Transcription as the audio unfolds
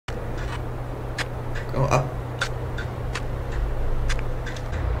Go up.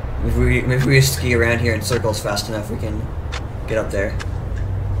 If we ski around here in circles fast enough, we can get up there.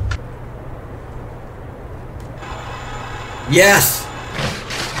 Yes!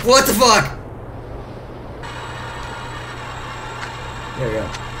 What the fuck? There we go.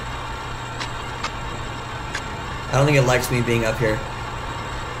 I don't think it likes me being up here.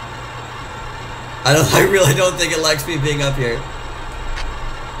 I really don't think it likes me being up here.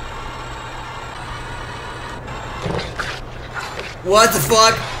 What the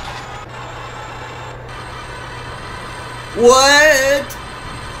fuck? What?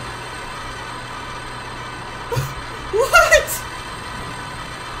 What?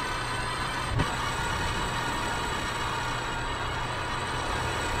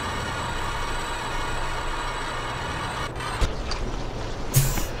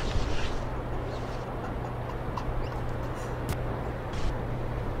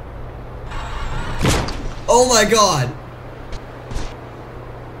 Oh my god.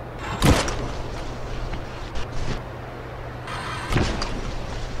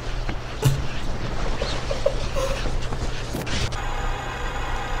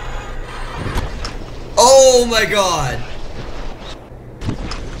 Oh my god!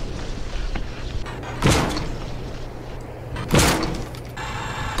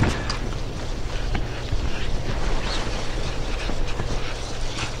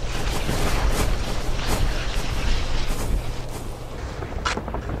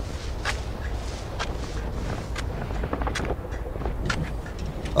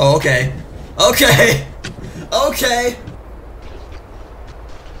 Oh, okay. Okay! Okay!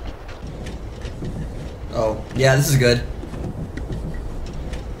 Oh, yeah, this is good.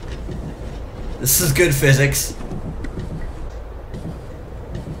 This is good physics.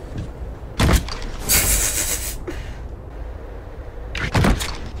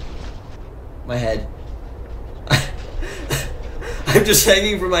 My head. I'm just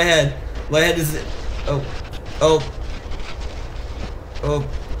hanging from my head. My head is... Oh. Oh. Oh.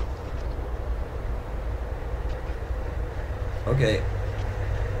 Okay.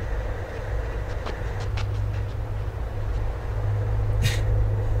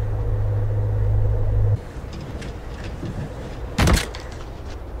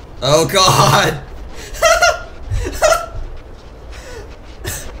 Oh god!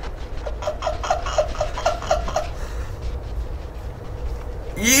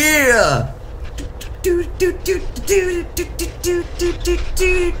 Yeah!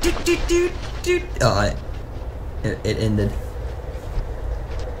 Oh, it ended.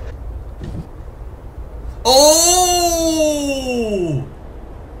 Oh!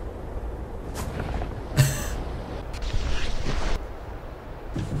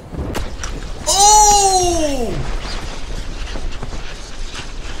 Oh!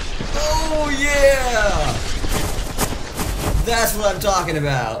 Oh yeah! That's what I'm talking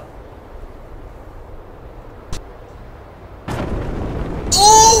about.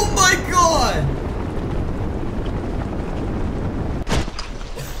 Oh my god!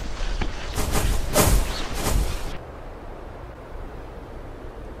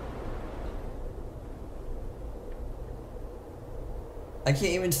 I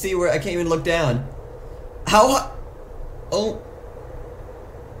can't even see where, I can't even look down. How? Oh.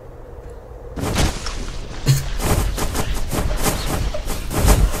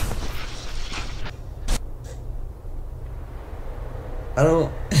 I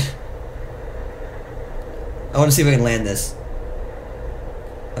don't... I want to see if I can land this.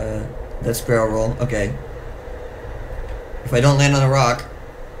 That's barrel roll. Okay. If I don't land on a rock...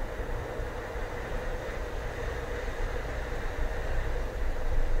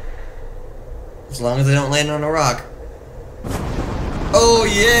 As long as I don't land on a rock. Oh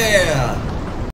yeah!